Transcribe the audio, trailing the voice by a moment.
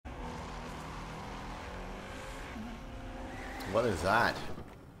What is that?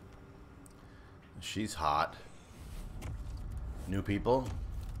 She's hot. New people?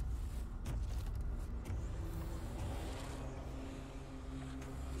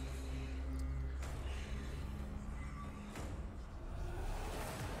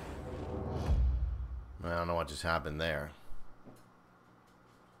 I don't know what just happened there.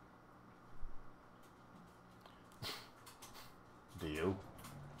 Do you?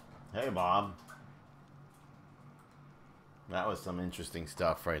 Hey, Bob. That was some interesting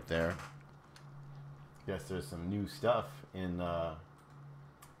stuff right there. Guess there's some new stuff in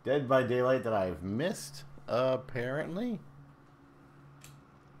Dead by Daylight that I've missed, apparently.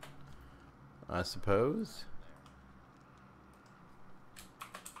 I suppose.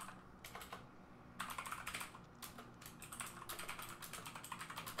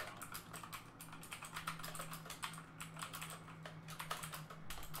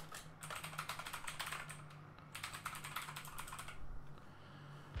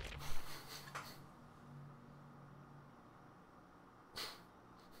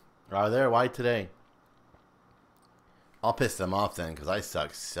 Are there? Why today? I'll piss them off then, because I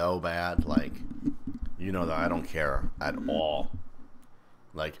suck so bad. Like, you know that I don't care at all.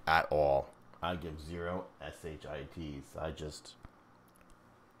 Like, at all. I give 0 SHITs. I just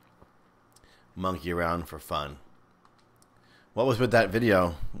monkey around for fun. What was with that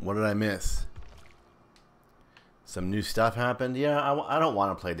video? What did I miss? Some new stuff happened? Yeah, I don't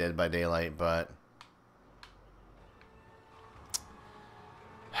want to play Dead by Daylight, but...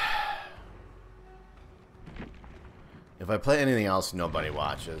 if I play anything else, nobody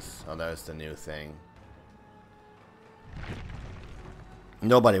watches. Oh, there's the new thing.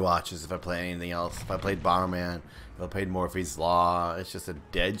 Nobody watches if I play anything else. If I played Bomberman, if I played Morphe's Law, it's just a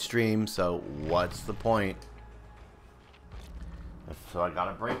dead stream, so what's the point? So I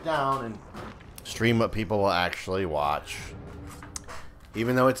gotta break down and stream what people will actually watch.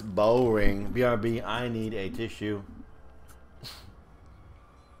 Even though it's boring. BRB, I need a tissue.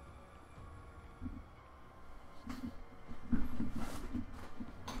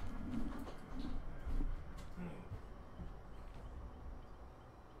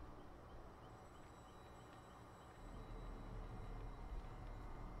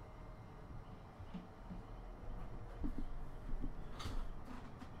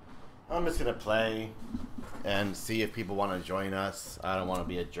 I'm just gonna play and see if people want to join us. I don't want to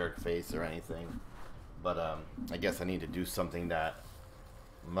be a jerk face or anything, but I guess I need to do something that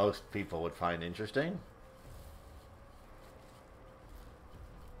most people would find interesting.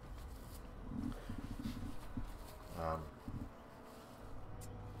 So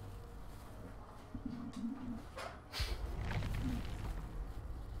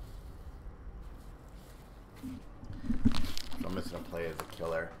I'm just gonna play as a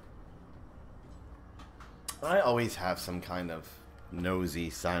killer. I always have some kind of nosy,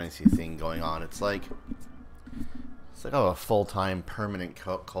 sinusy thing going on. It's like I have a full-time permanent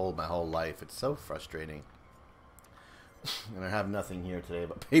cold my whole life. It's so frustrating. And I have nothing here today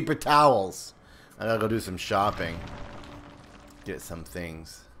but paper towels. I gotta go do some shopping. Get some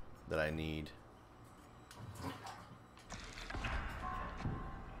things that I need.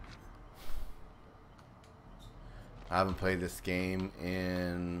 I haven't played this game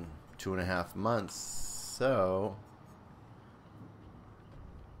in 2.5 months. So,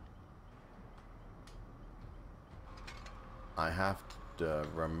 I have to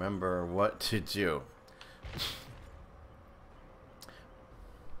remember what to do.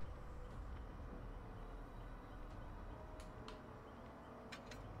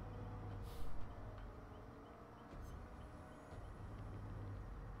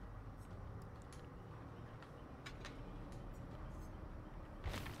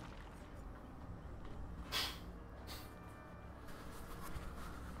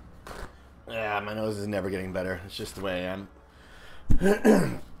 Yeah, my nose is never getting better. It's just the way I am.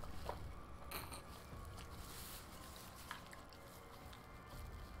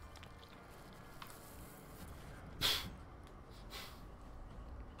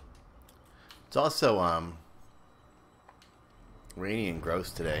 It's also rainy and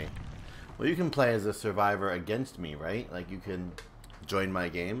gross today. Well, you can play as a survivor against me, right? Like you can join my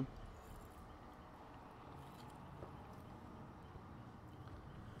game.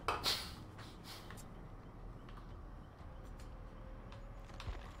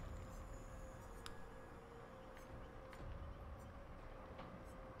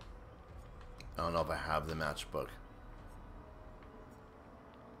 I don't know if I have the matchbook.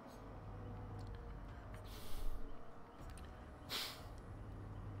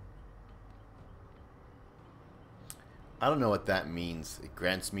 I don't know what that means. It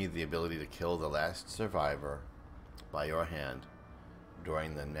grants me the ability to kill the last survivor by your hand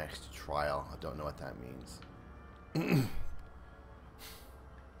during the next trial. I don't know what that means.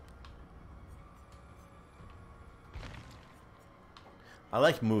 I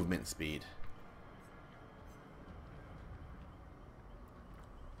like movement speed.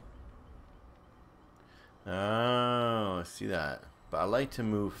 Oh, I see that. But I like to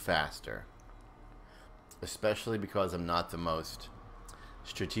move faster. Especially because I'm not the most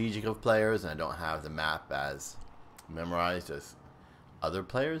strategic of players and I don't have the map as memorized as other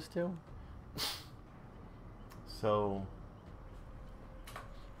players do. So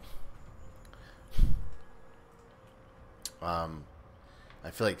I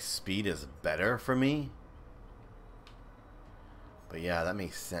feel like speed is better for me. But yeah, that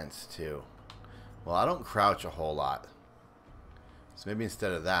makes sense too. Well, I don't crouch a whole lot. So maybe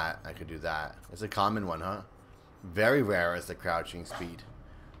instead of that, I could do that. It's a common one, huh? Very rare is the crouching speed.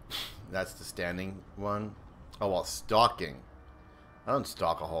 That's the standing one. Oh, well, stalking. I don't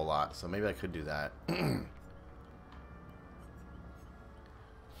stalk a whole lot, so maybe I could do that.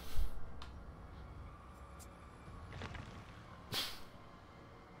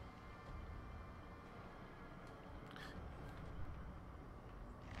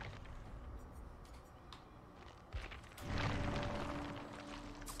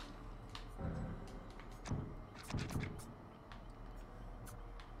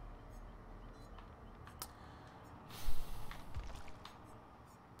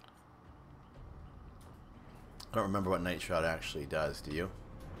 I don't remember what Night Shot actually does, do you?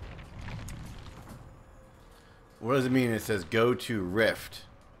 What does it mean? It says go to Rift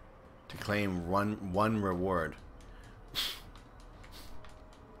to claim one reward.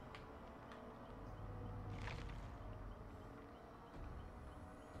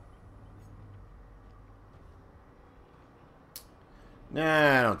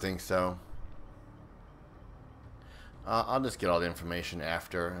 Nah, I don't think so. I'll just get all the information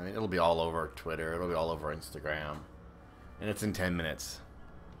after. I mean, it'll be all over Twitter. It'll be all over Instagram. And it's in 10 minutes.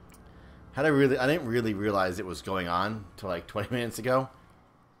 I didn't really realize it was going on till like 20 minutes ago.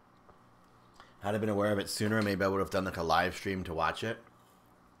 Had I been aware of it sooner, maybe I would have done like a live stream to watch it.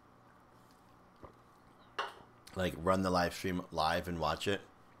 Like run the live stream live and watch it.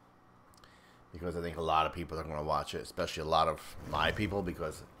 Because I think a lot of people are going to watch it. Especially a lot of my people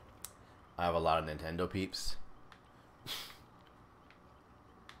because I have a lot of Nintendo peeps.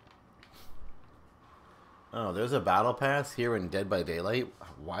 Oh, there's a battle pass here in Dead by Daylight.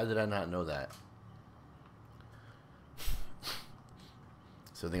 Why did I not know that?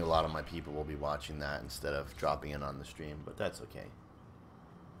 So I think a lot of my people will be watching that instead of dropping in on the stream, but that's okay.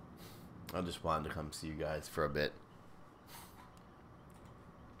 I just wanted to come see you guys for a bit.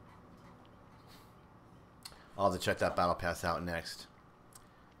 I'll have to check that battle pass out next.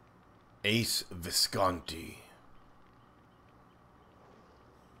 Ace Visconti.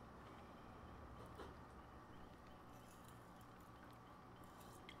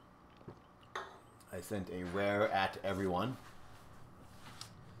 I sent a rare at everyone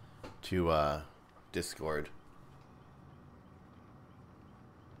to Discord.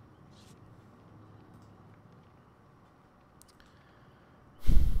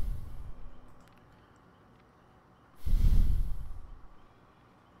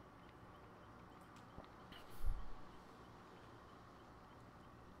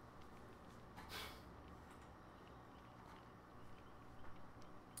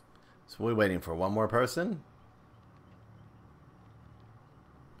 So we're waiting for one more person.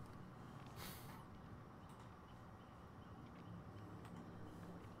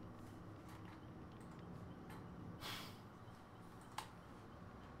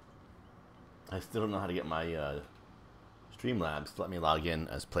 I still don't know how to get my Streamlabs to let me log in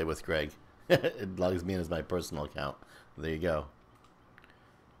as PLAYwithGregg. It logs me in as my personal account. There you go.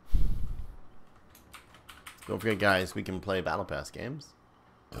 Don't forget, guys, we can play Battle Pass games.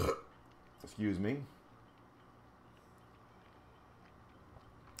 Excuse me.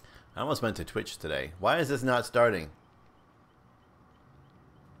 I almost went to Twitch today. Why is this not starting?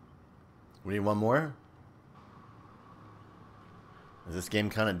 We need one more? Is this game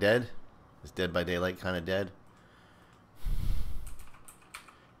kind of dead? Is Dead by Daylight kind of dead?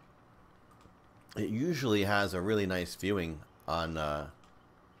 It usually has a really nice viewing on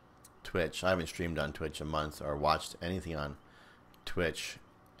Twitch. I haven't streamed on Twitch in months or watched anything on Twitch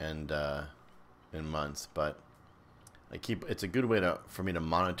and in months, but it's a good way for me to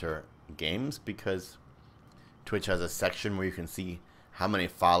monitor games because Twitch has a section where you can see how many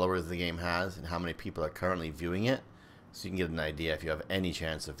followers the game has and how many people are currently viewing it, so you can get an idea if you have any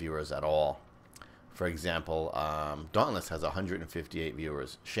chance of viewers at all. For example, Dauntless has 158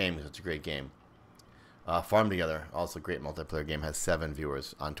 viewers. Shame because it's a great game. Farm Together, also a great multiplayer game, has 7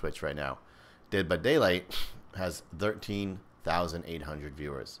 viewers on Twitch right now. Dead by Daylight has 13,800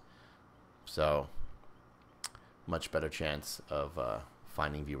 viewers. So, much better chance of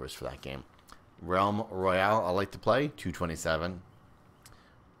finding viewers for that game. Realm Royale, I like to play, 227.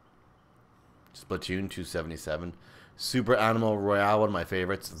 Splatoon, 277. Super Animal Royale, one of my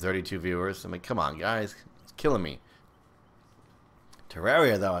favorites, 32 viewers. I mean, come on, guys. It's killing me.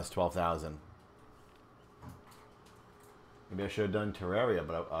 Terraria, though, has 12,000. Maybe I should have done Terraria,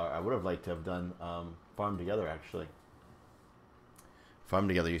 but I would have liked to have done Farm Together, actually. Farm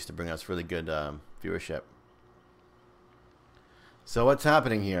Together used to bring us really good viewership. So what's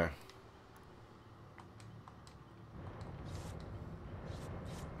happening here?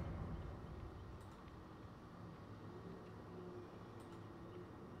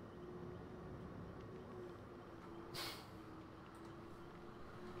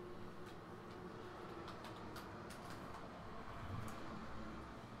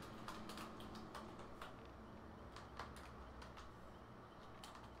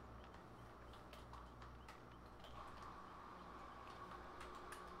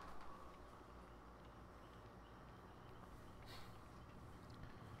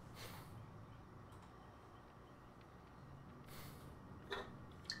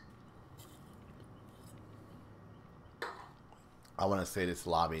 I want to say this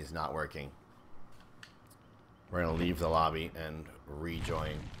lobby is not working. We're going to leave the lobby and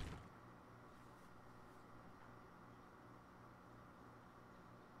rejoin.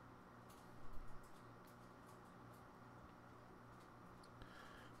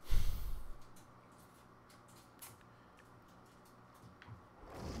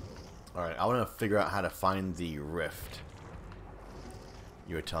 Alright, I want to figure out how to find the rift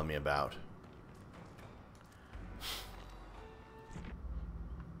you were telling me about.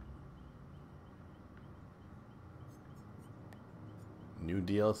 New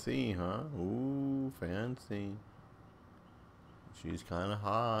DLC, huh? Ooh, fancy. She's kind of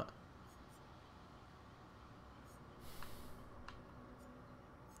hot.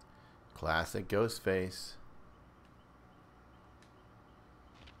 Classic Ghostface.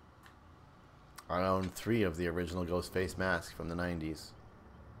 I own 3 of the original Ghostface masks from the 90s.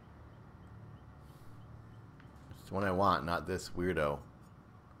 It's the one I want, not this weirdo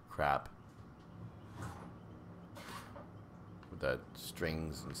crap. With the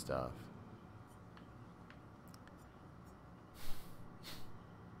strings and stuff.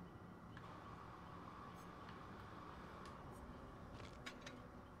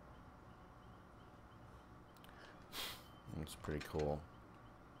 It's pretty cool.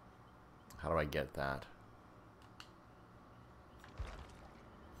 How do I get that?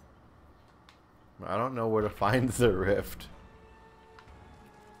 I don't know where to find the rift.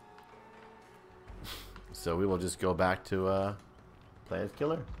 So we will just go back to play as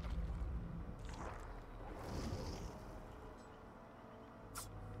killer.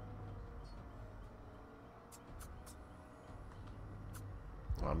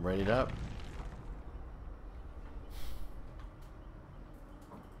 I'm readied up.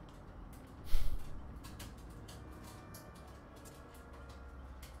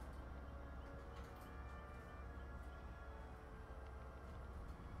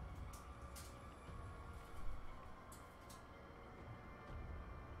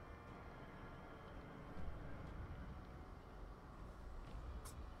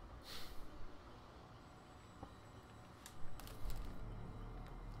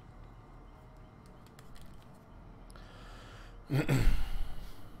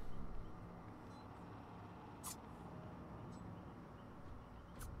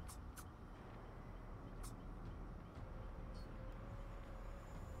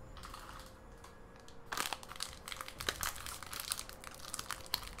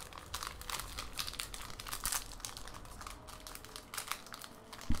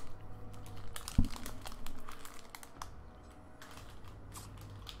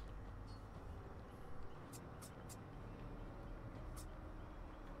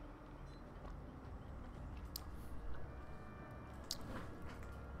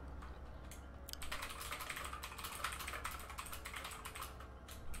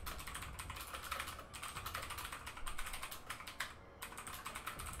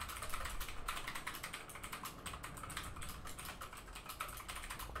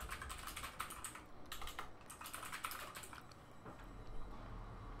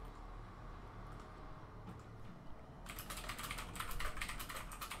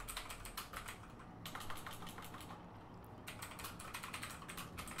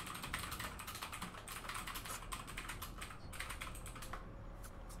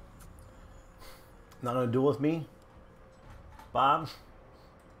 Not gonna duel with me? Bob?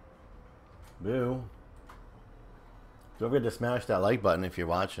 Boo. Don't forget to smash that like button if you're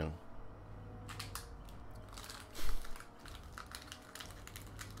watching.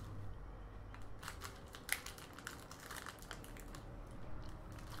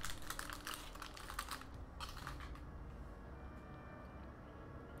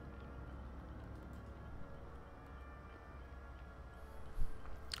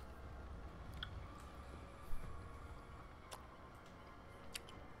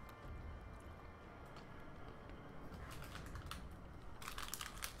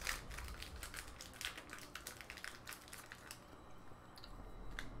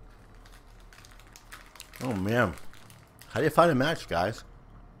 Oh man, how do you find a match, guys?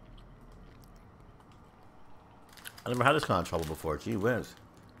 I never had this kind of trouble before. Gee whiz.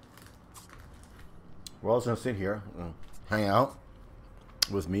 We're all just gonna sit here and hang out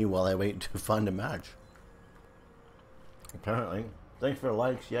with me while I wait to find a match. Apparently. Thanks for the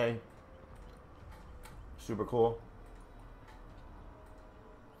likes, yay. Super cool.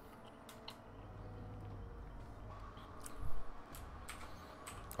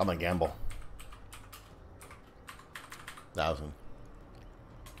 I'm gonna gamble. 1,000.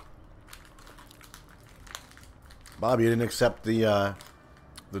 Bob, you didn't accept the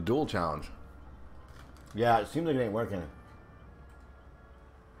duel challenge. Yeah, it seems like it ain't working.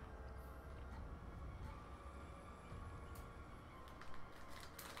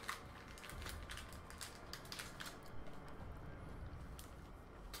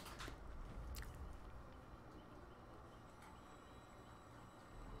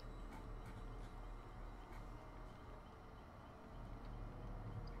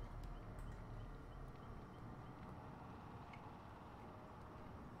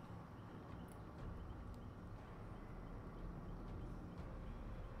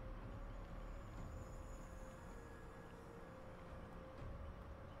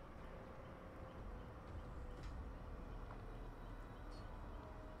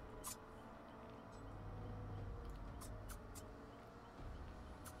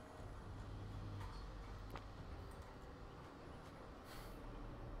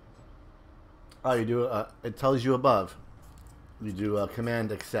 Oh, you do, it tells you above. You do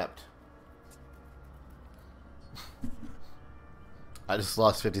command accept. I just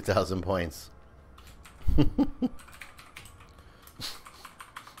lost 50,000 points.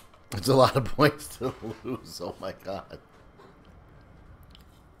 It's a lot of points to lose. Oh my god.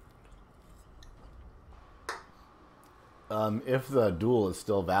 If the duel is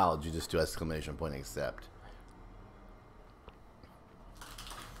still valid, you just do exclamation point accept.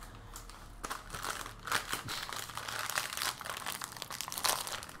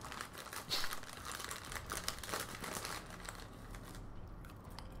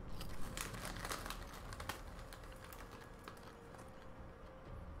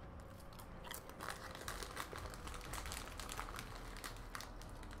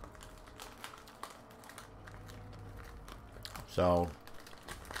 So,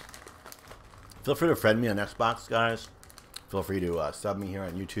 feel free to friend me on Xbox, guys. Feel free to sub me here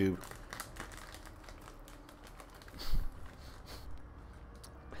on YouTube.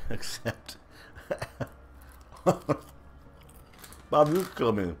 Except, Bob, you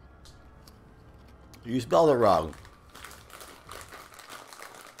kill me. You spelled it wrong.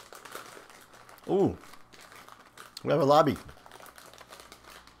 Ooh, we have a lobby.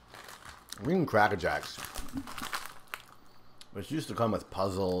 We can Cracker Jacks, which used to come with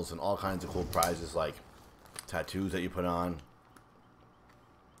puzzles and all kinds of cool prizes like tattoos that you put on.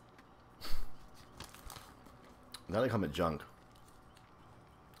 Now they come with junk.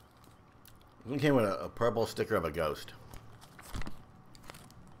 This one came with a purple sticker of a ghost.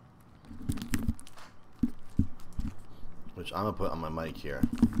 Which I'm going to put on my mic here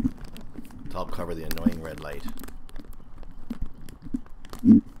to help cover the annoying red light.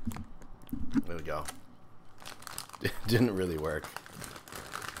 There we go. It didn't really work.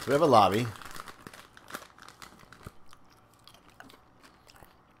 So we have a lobby.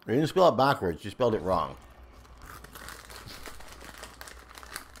 You didn't spell it backwards, you spelled it wrong.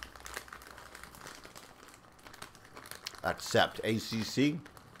 Accept. A-C-C-E-P-T.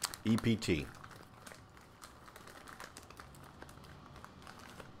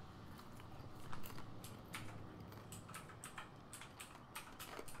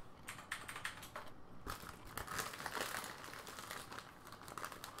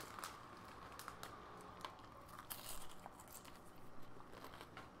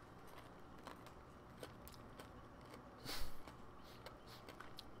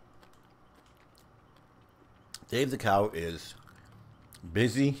 Dave the Cow is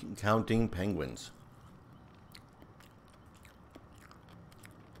busy counting penguins.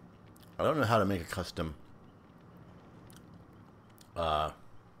 I don't know how to make a custom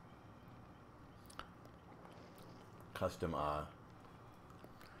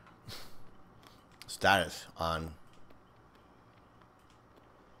status on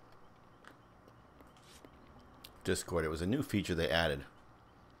Discord. It was a new feature they added.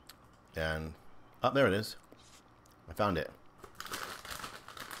 And oh, there it is. I found it.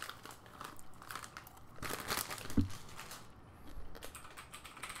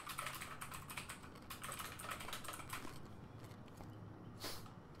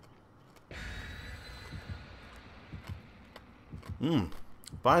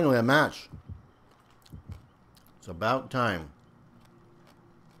 Finally a match. It's about time.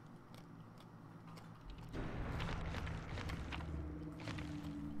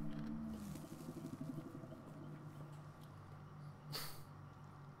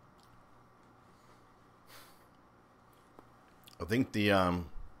 I think the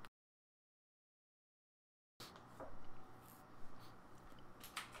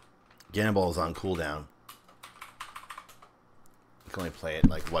gamble is on cooldown. You can only play it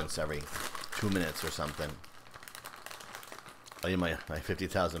like once every 2 minutes or something. I need my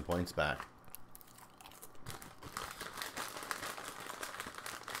 50,000 points back.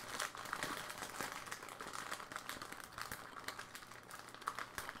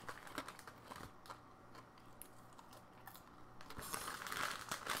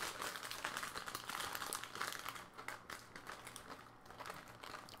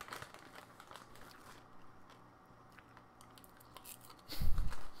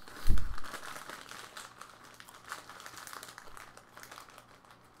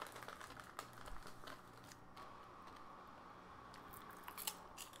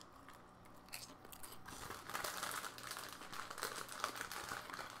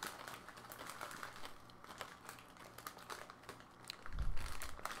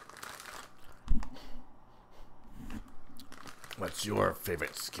 What's your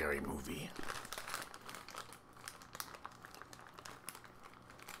favorite scary movie?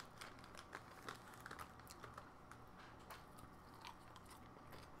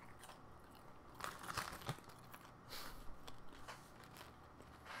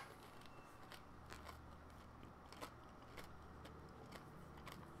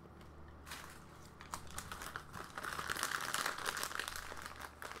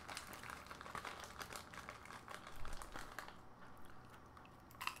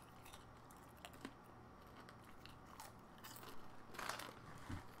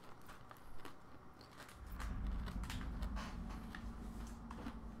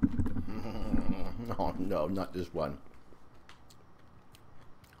 Oh, no, not this one.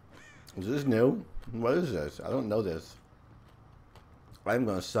 Is this new? What is this? I don't know this. I'm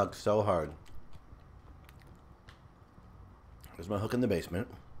gonna suck so hard. There's my hook in the basement.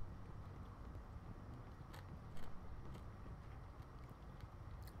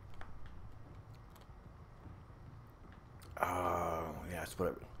 Oh, yeah, that's what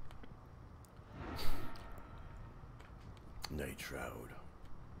it... Nitro.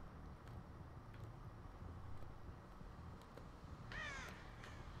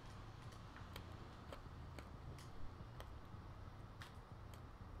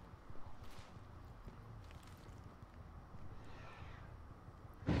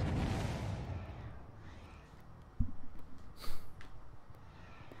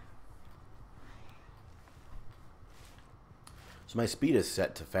 So my speed is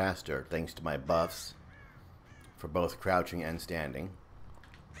set to faster thanks to my buffs for both crouching and standing.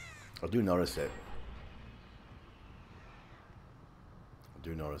 I do notice it. I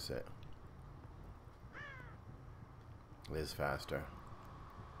do notice it. It is faster.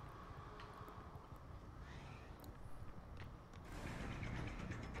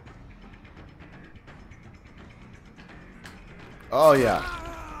 Oh yeah.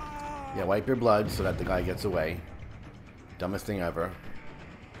 Yeah, wipe your blood so that the guy gets away. Dumbest thing ever.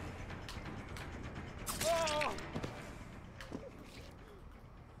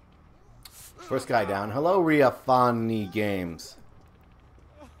 First guy down. Hello, Riafani Games.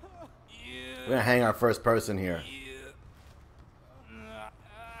 We're gonna hang our first person here.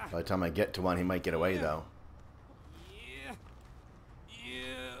 By the time I get to one, he might get away though.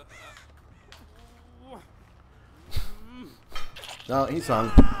 No, he's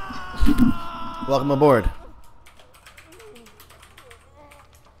hung. Welcome aboard.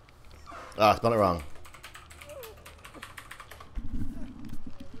 Ah, spelled it wrong.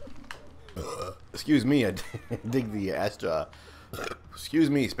 Excuse me, I dig the Astra. Excuse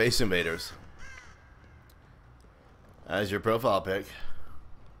me, Space Invaders. As your profile pic.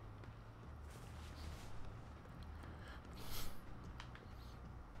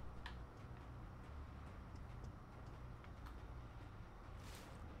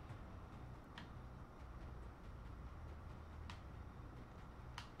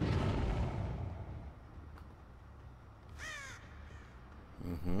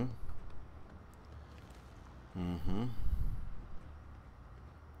 Mm-hmm. Mm-hmm.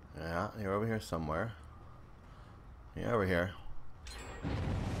 Yeah, you're over here somewhere. You're over here.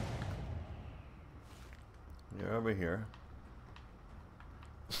 You're over here.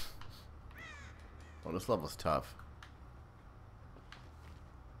 Well, this level's tough.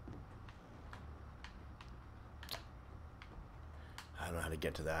 I don't know how to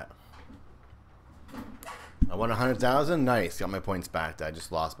get to that. I won 100,000? Nice. Got my points back that I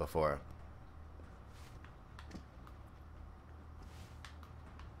just lost before.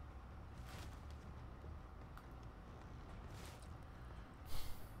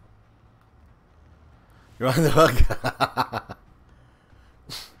 You're on the hook.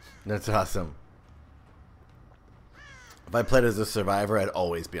 That's awesome. If I played as a survivor, I'd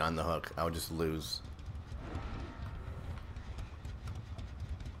always be on the hook. I would just lose.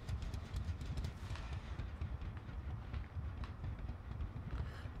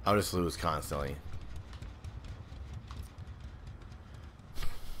 I would just lose constantly.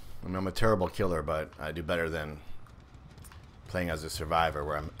 I mean, I'm a terrible killer, but I do better than playing as a survivor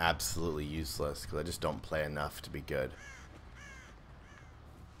where I'm absolutely useless because I just don't play enough to be good.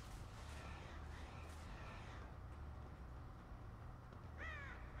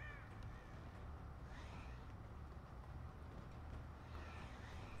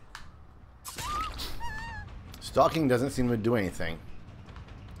 Stalking doesn't seem to do anything.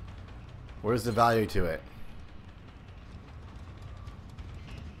 Where's the value to it?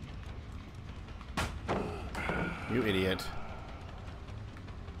 You idiot.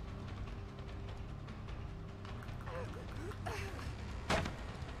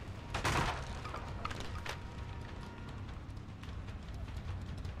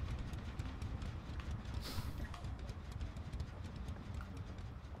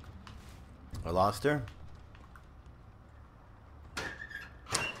 I lost her.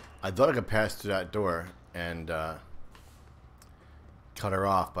 I thought I could pass through that door and cut her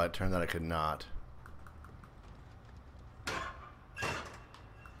off, but it turned out I could not.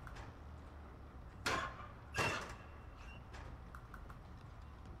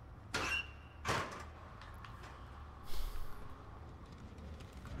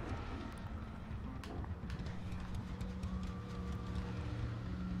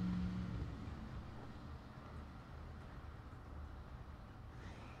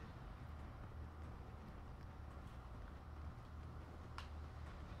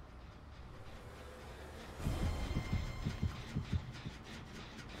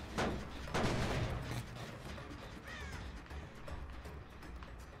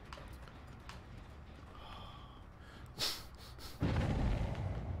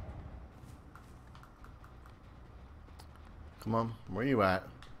 Come on, where you at?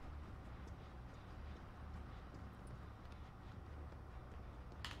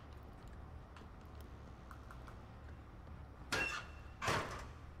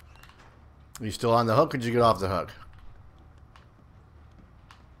 Are you still on the hook or did you get off the hook?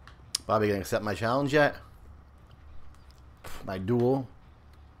 Bobby, gonna accept my challenge yet? My duel?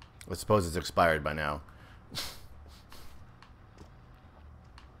 I suppose it's expired by now.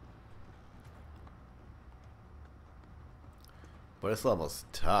 But this level's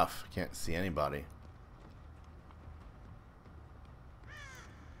tough. Can't see anybody.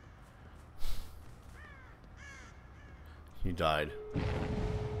 You died.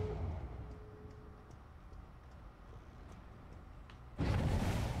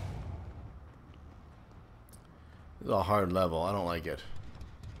 This is a hard level. I don't like it.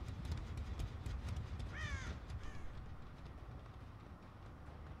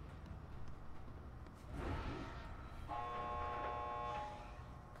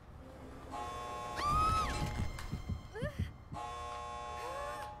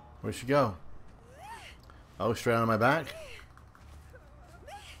 Where'd she go? Oh, straight on my back?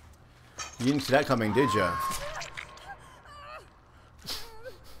 You didn't see that coming, did ya?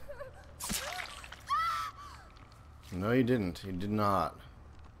 No, you didn't. You did not.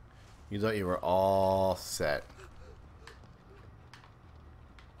 You thought you were all set.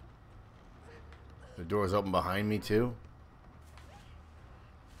 The door's open behind me, too.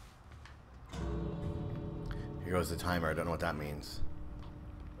 Here goes the timer. I don't know what that means.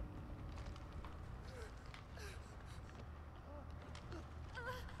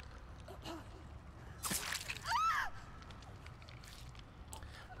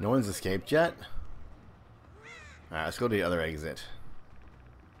 No one's escaped yet? Alright, let's go to the other exit.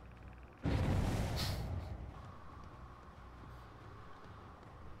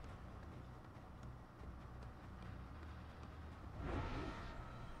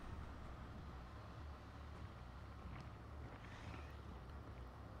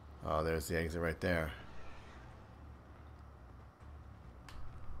 Oh, there's the exit right there.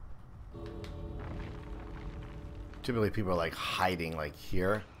 Typically people are like hiding like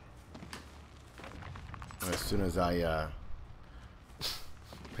here. And as soon as I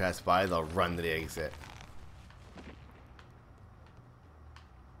pass by, they'll run to the exit.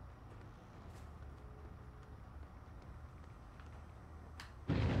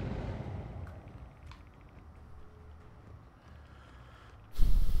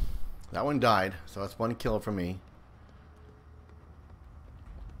 That one died, so that's one kill for me.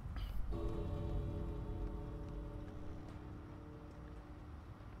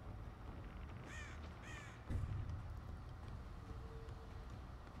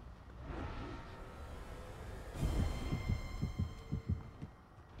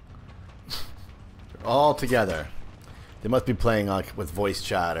 All together. They must be playing like with voice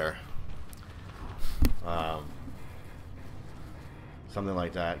chat or something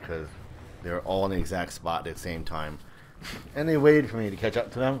like that, because they're all in the exact spot at the same time. And they waited for me to catch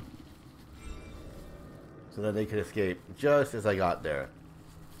up to them so that they could escape just as I got there.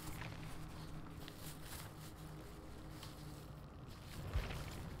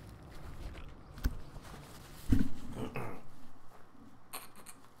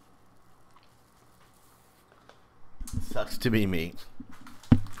 Sucks to be me.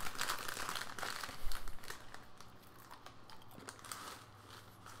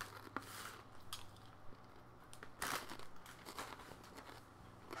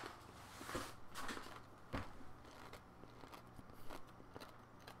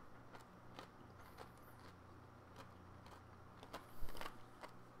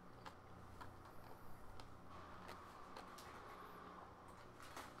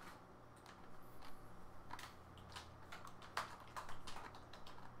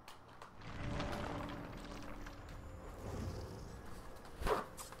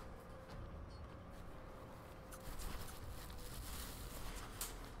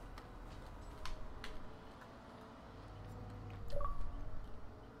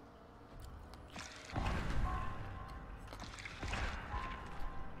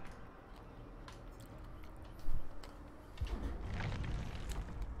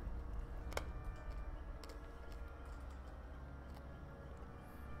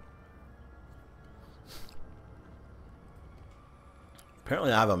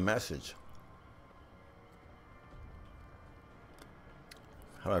 Apparently I have a message.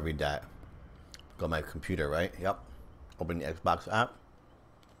 How do I read that? Go to my computer, right? Yep. Open the Xbox app.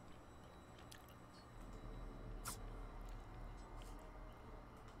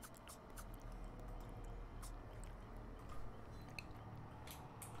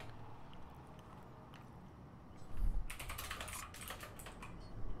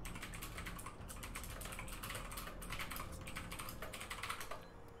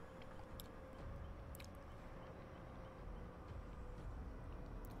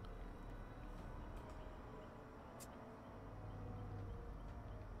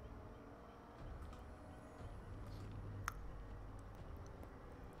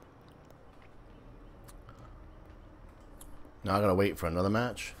 Now I gotta wait for another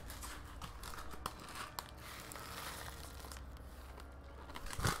match.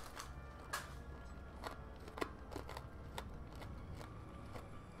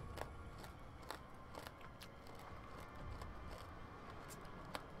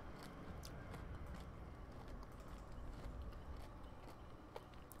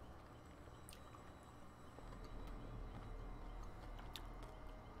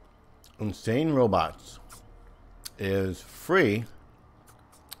 Insane Robots is free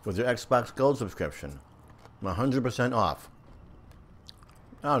with your Xbox Gold subscription. 100% off.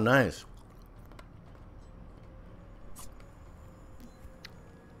 Oh, nice.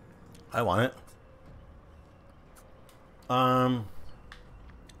 I want it. On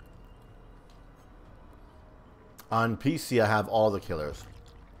PC, I have all the killers.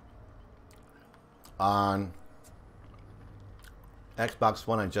 On Xbox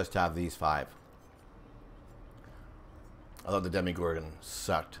One, I just have these 5. I thought the Demigorgon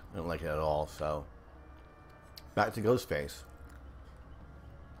sucked. I don't like it at all, so. Back to Ghostface.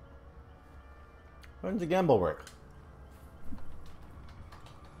 When does the gamble work?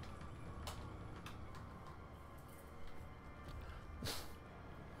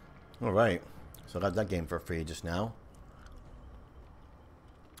 Alright. So I got that game for free just now.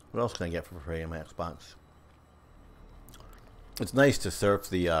 What else can I get for free on my Xbox? It's nice to surf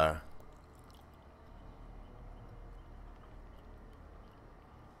the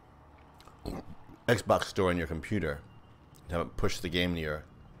Xbox store on your computer and have it push the game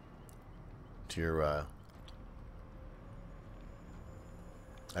to your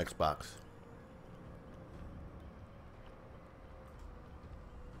Xbox.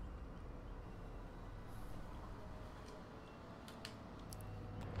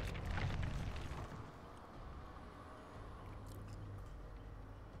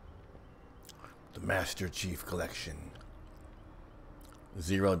 The Master Chief Collection.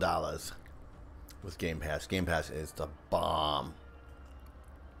 $0 with Game Pass. Game Pass is the bomb.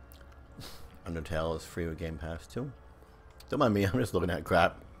 Undertale is free with Game Pass too. Don't mind me, I'm just looking at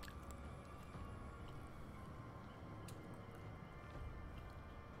crap.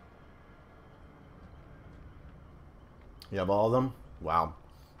 You have all of them? Wow.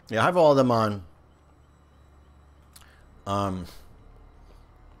 Yeah, I have all of them on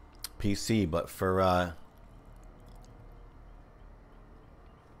PC, but for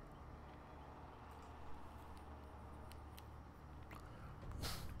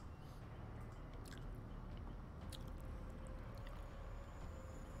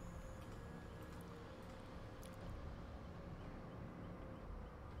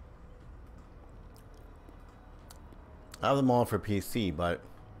I have them all for PC, but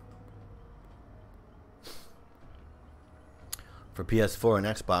for PS4 and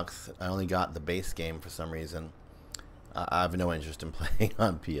Xbox, I only got the base game for some reason. I have no interest in playing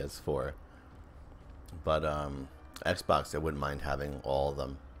on PS4. But Xbox, I wouldn't mind having all of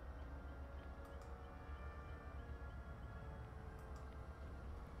them.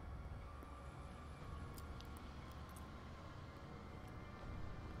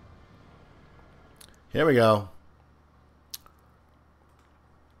 Here we go.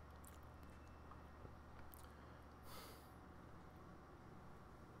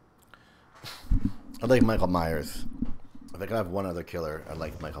 I like Michael Myers. If I could have one other killer, I'd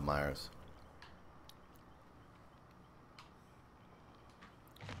like Michael Myers.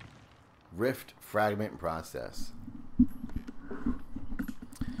 Rift fragment process. The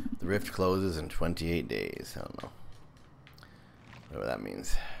rift closes in 28 days. I don't know. Whatever that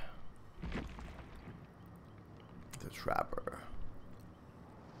means. The Trapper.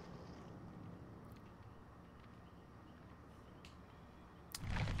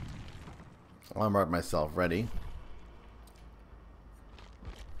 I'll mark myself ready.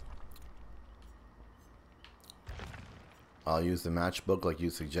 I'll use the matchbook like you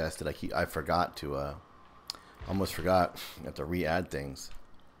suggested. I forgot to almost forgot. I have to re-add things.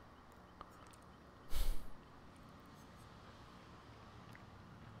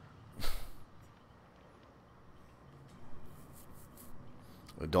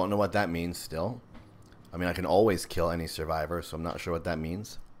 I don't know what that means still. I mean, I can always kill any survivor, so I'm not sure what that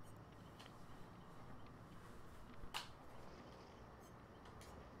means.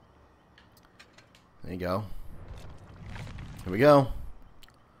 There you go. Here we go.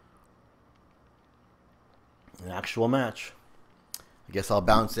 An actual match. I guess I'll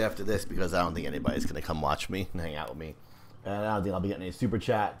bounce after this because I don't think anybody's going to come watch me and hang out with me. And I don't think I'll be getting any super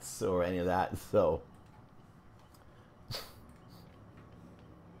chats or any of that, so.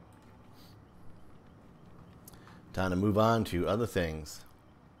 Time to move on to other things.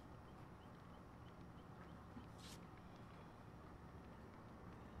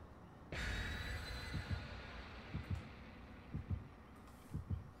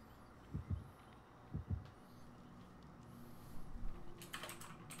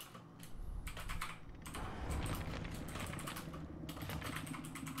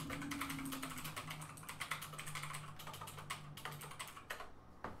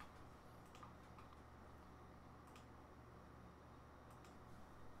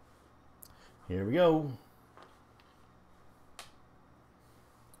 Here we go.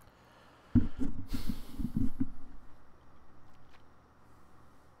 We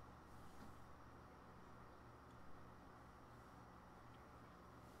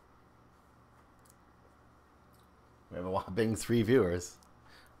have a whopping 3 viewers.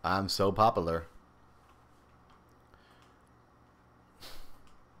 I'm so popular.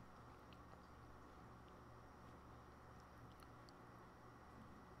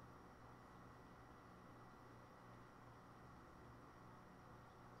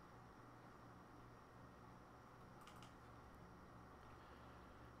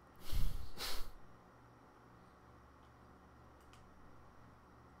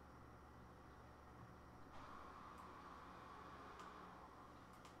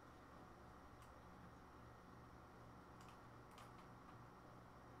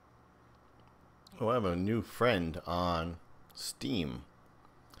 Oh, I have a new friend on Steam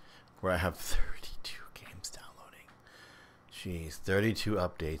where I have 32 games downloading. Jeez, 32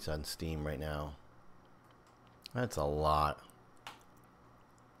 updates on Steam right now. That's a lot.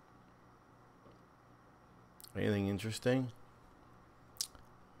 Anything interesting?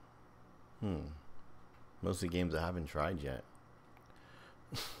 Mostly games I haven't tried yet.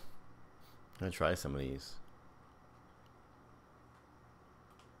 I'm gonna try some of these.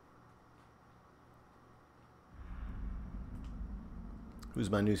 Who's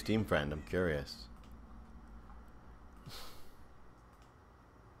my new Steam friend? I'm curious.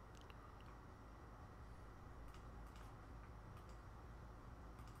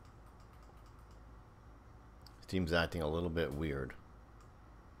 Steam's acting a little bit weird.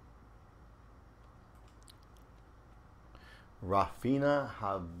 Rafina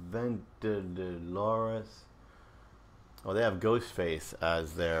Haventadores. Oh, they have Ghostface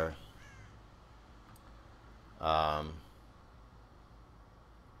as their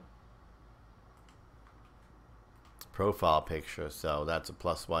profile picture, so that's a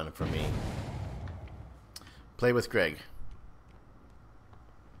 +1 for me. Play with Greg.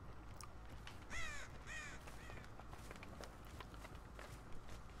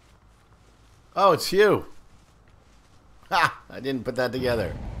 Oh, it's you. Ha! I didn't put that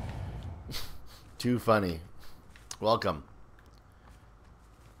together. Too funny. Welcome.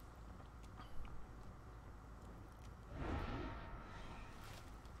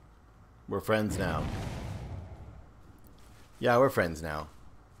 We're friends now. Yeah, we're friends now.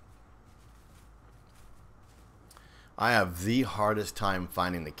 I have the hardest time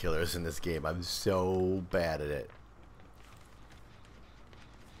finding the killers in this game. I'm so bad at it.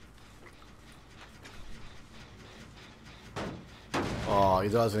 Oh, you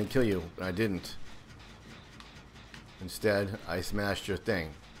thought I was going to kill you, but I didn't. Instead, I smashed your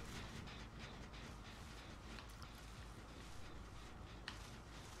thing.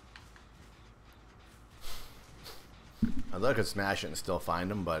 I thought I could smash it and still find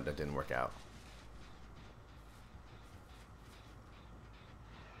him, but that didn't work out.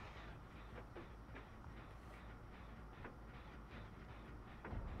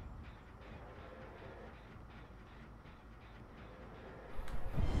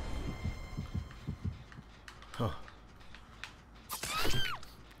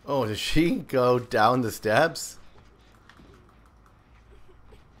 Oh, did she go down the steps?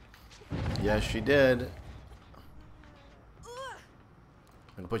 Yes, she did.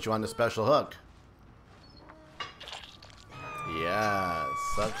 I'm gonna put you on the special hook. Yeah,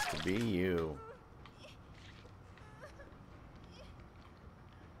 sucks to be you.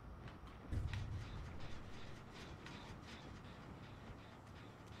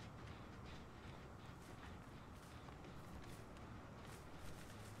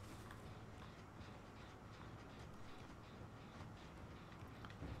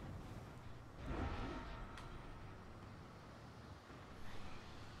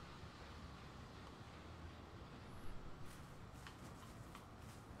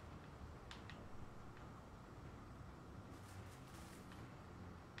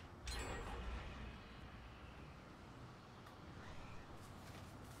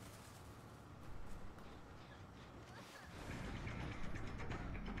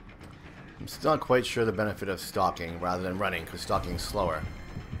 I'm still not quite sure the benefit of stalking rather than running, because stalking's slower.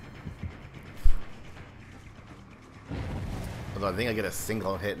 Although I think I get a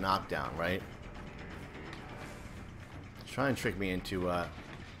single hit knockdown, right? Try and trick me into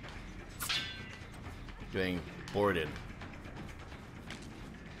getting boarded.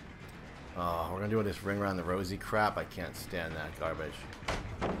 Oh, we're gonna do this ring around the rosy crap. I can't stand that garbage.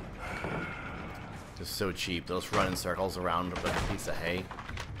 Just so cheap. Those run in circles around like a piece of hay.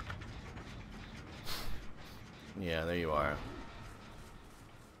 Yeah, there you are.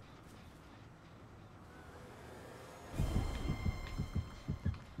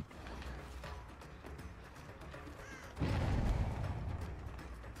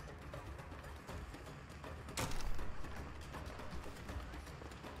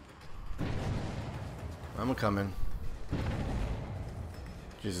 I'm coming.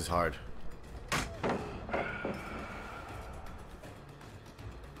 Jesus, hard.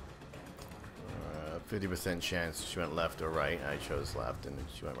 50% chance she went left or right. I chose left and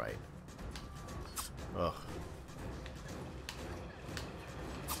she went right. Ugh.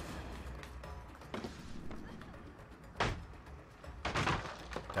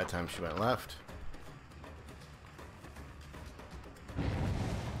 That time she went left.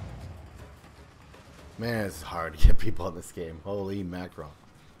 Man, it's hard to get people in this game. Holy mackerel.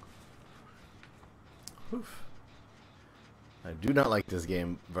 Oof. I do not like this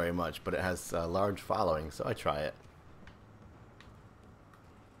game very much, but it has a large following, so I try it.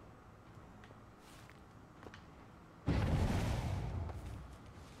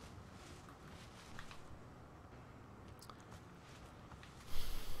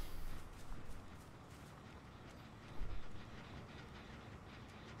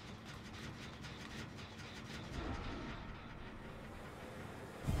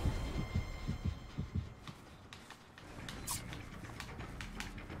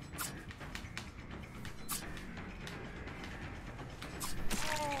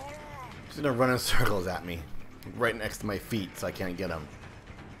 He's gonna run in circles at me. Right next to my feet, so I can't get him.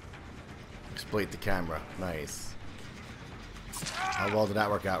 Exploit the camera. Nice. How well did that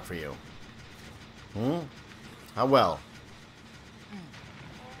work out for you? Hmm? How well?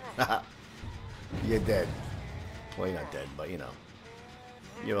 You're dead. Well, you're not dead, but you know.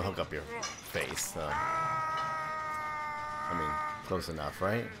 You'll hook up your face. I mean, close enough,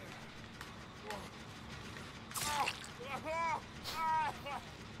 right?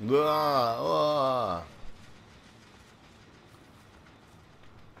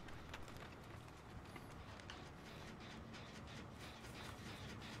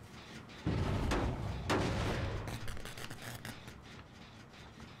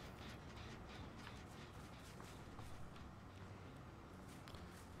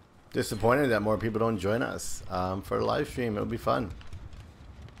 Disappointed that more people don't join us for a live stream. It'll be fun.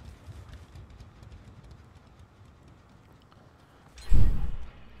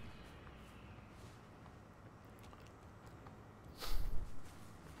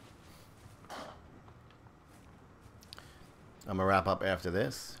 I'm gonna wrap up after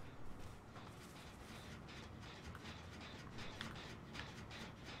this.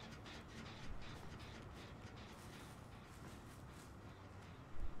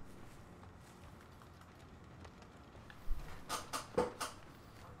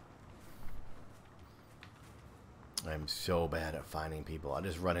 I'm so bad at finding people. I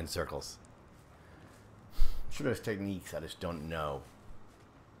just run in circles. I'm sure there's techniques I just don't know.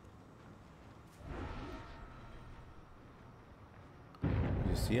 Did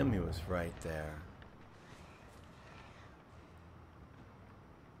you see him? He was right there.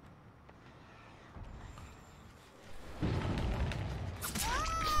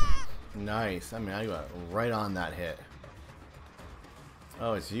 Nice. I mean, I got right on that hit.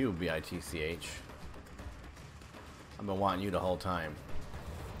 Oh, it's you, BITCH. I've been wanting you the whole time.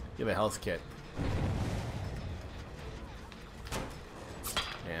 You have a health kit.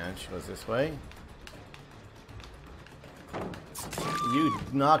 And she goes this way. You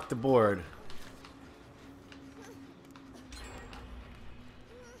knocked the board.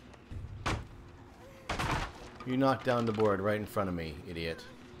 You knocked down the board right in front of me, idiot.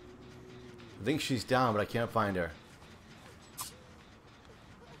 I think she's down, but I can't find her.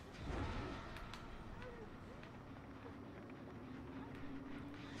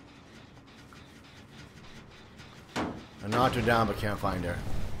 I knocked her down, but can't find her.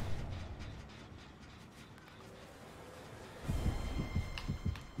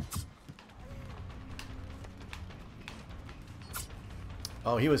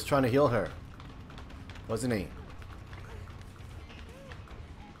 Oh, he was trying to heal her, wasn't he?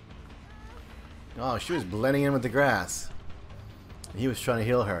 Oh, she was blending in with the grass. He was trying to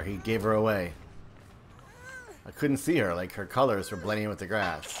heal her. He gave her away. I couldn't see her. Like, her colors were blending in with the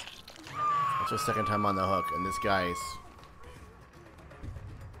grass. That's her second time on the hook, and this guy's...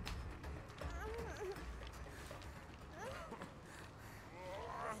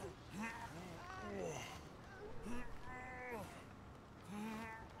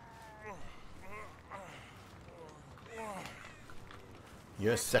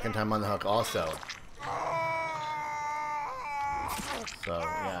 Your second time on the hook also. So,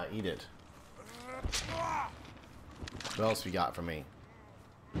 yeah, eat it. What else we got for me?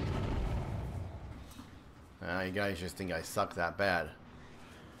 You guys just think I suck that bad.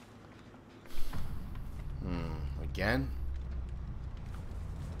 Again?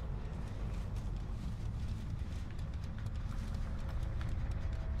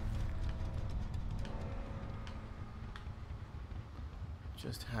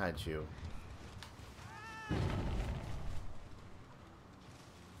 Just had you.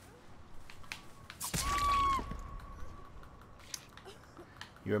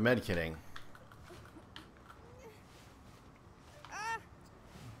 You're medkitting.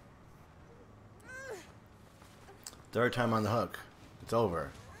 Third time on the hook. It's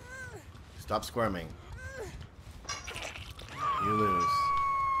over. Stop squirming. You lose.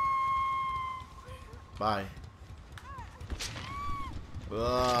 Bye.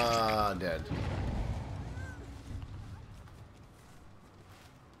 Dead.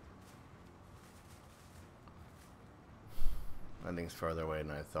 That thing's further away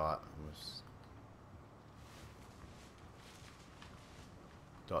than I thought.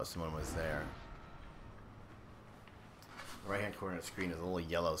 Thought someone was there. The right hand corner of the screen is a little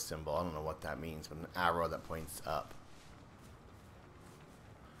yellow symbol. I don't know what that means, but an arrow that points up.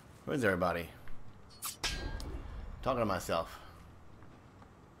 Where's everybody? Talking to myself.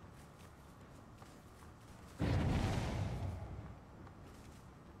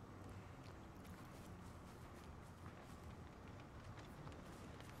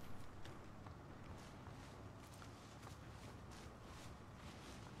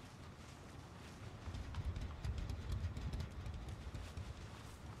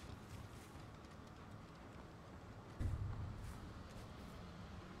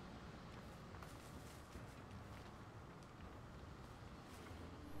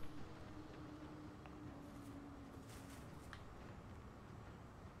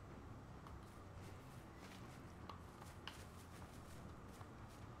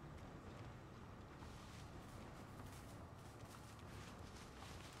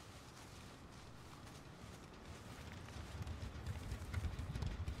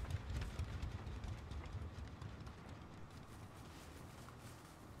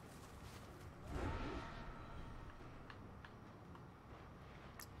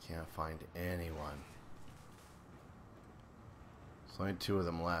 Can't find anyone. There's only 2 of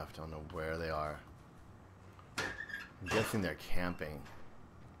them left. I don't know where they are. I'm guessing they're camping.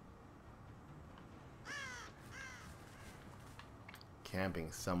 Camping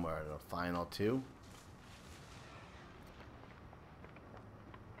somewhere. The final 2.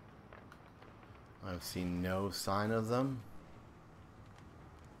 I've seen no sign of them.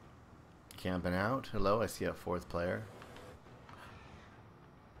 Camping out. Hello, I see a 4th player.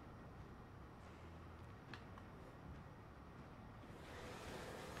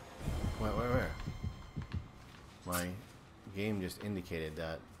 Where? My game just indicated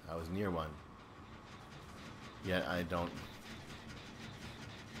that I was near one. Yet I don't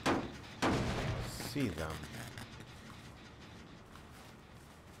see them.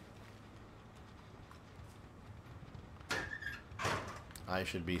 I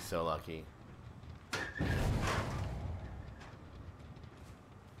should be so lucky.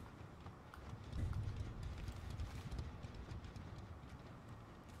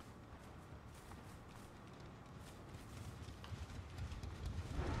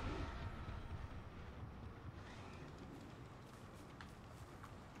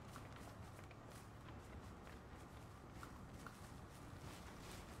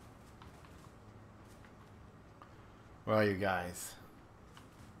 Where are you guys?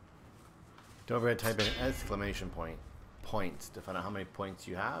 Don't forget to type in exclamation points to find out how many points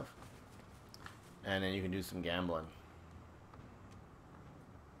you have, and then you can do some gambling.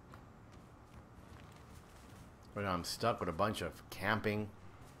 Right now I'm stuck with a bunch of camping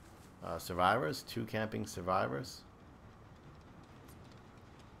survivors, 2 camping survivors.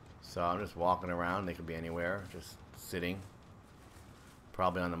 So I'm just walking around. They could be anywhere, just sitting,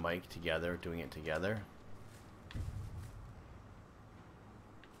 probably on the mic together, doing it together.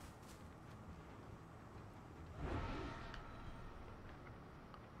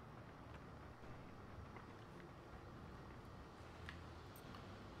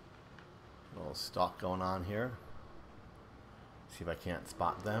 Stalk going on here. See if I can't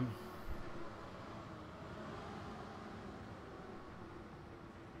spot them.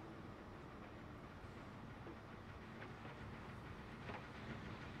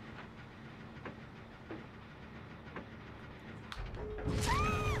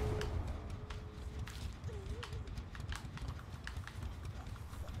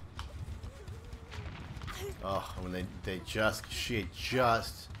 Oh, when she had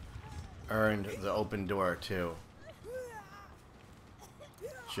just earned the open door too.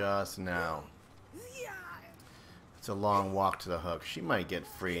 Just now. It's a long walk to the hook. She might get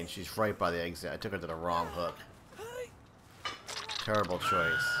free, and she's right by the exit. I took her to the wrong hook. Terrible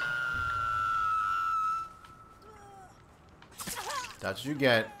choice. That's what you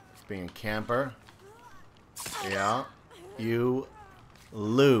get for being a camper. Yeah. You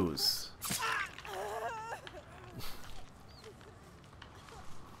lose.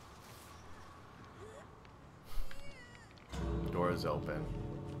 Door is open.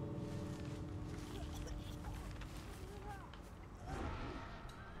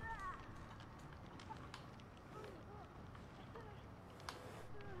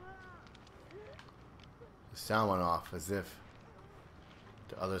 The sound went off as if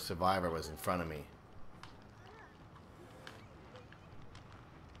the other survivor was in front of me.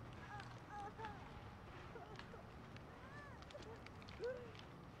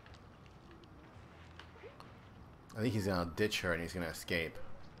 I think he's gonna ditch her and he's gonna escape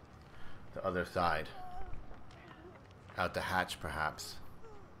the other side. Out the hatch, perhaps.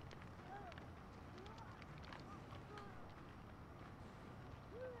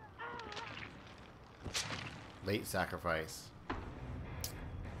 Late sacrifice.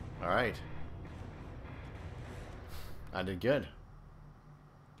 Alright. I did good.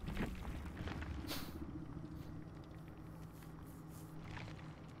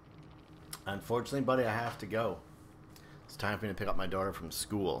 Unfortunately, buddy, I have to go. It's time for me to pick up my daughter from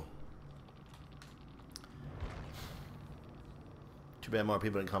school. Too bad more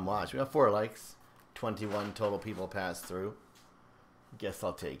people didn't come watch. We got 4 likes. 21 total people passed through. Guess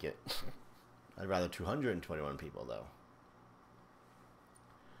I'll take it. I'd rather 221 people, though.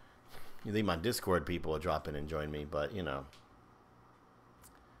 You think my Discord people will drop in and join me, but, you know.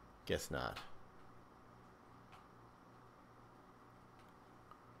 Guess not.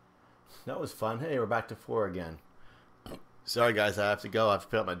 That was fun. Hey, we're back to 4 again. Sorry, guys, I have to go. I have to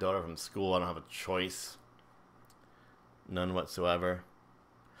pick up my daughter from school. I don't have a choice. None whatsoever.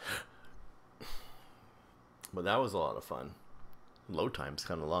 But that was a lot of fun. Load time's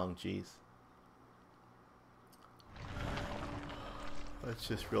kind of long, jeez. Let's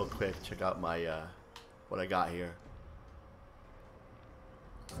just real quick check out my what I got here.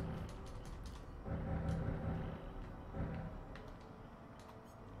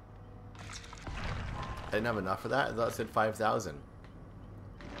 I didn't have enough for that? I thought it said 5,000.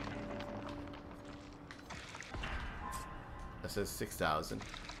 That says 6,000.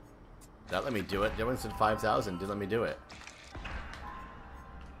 That let me do it. The other one said 5,000. Didn't let me do it.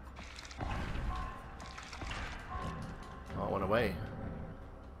 Oh, it went away.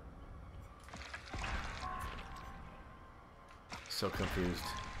 So confused.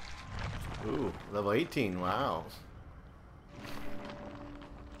 Ooh, level 18. Wow.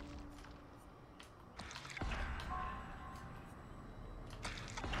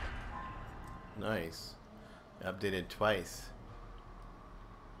 Nice. Updated twice.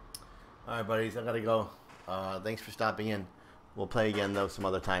 Alright, buddies, I gotta go. Thanks for stopping in. We'll play again, though, some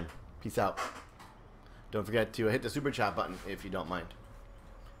other time. Peace out. Don't forget to hit the super chat button if you don't mind.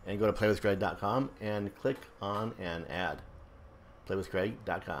 And go to PLAYwithGregg.com and click on an ad.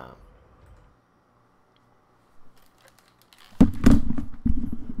 PLAYwithGregg.com.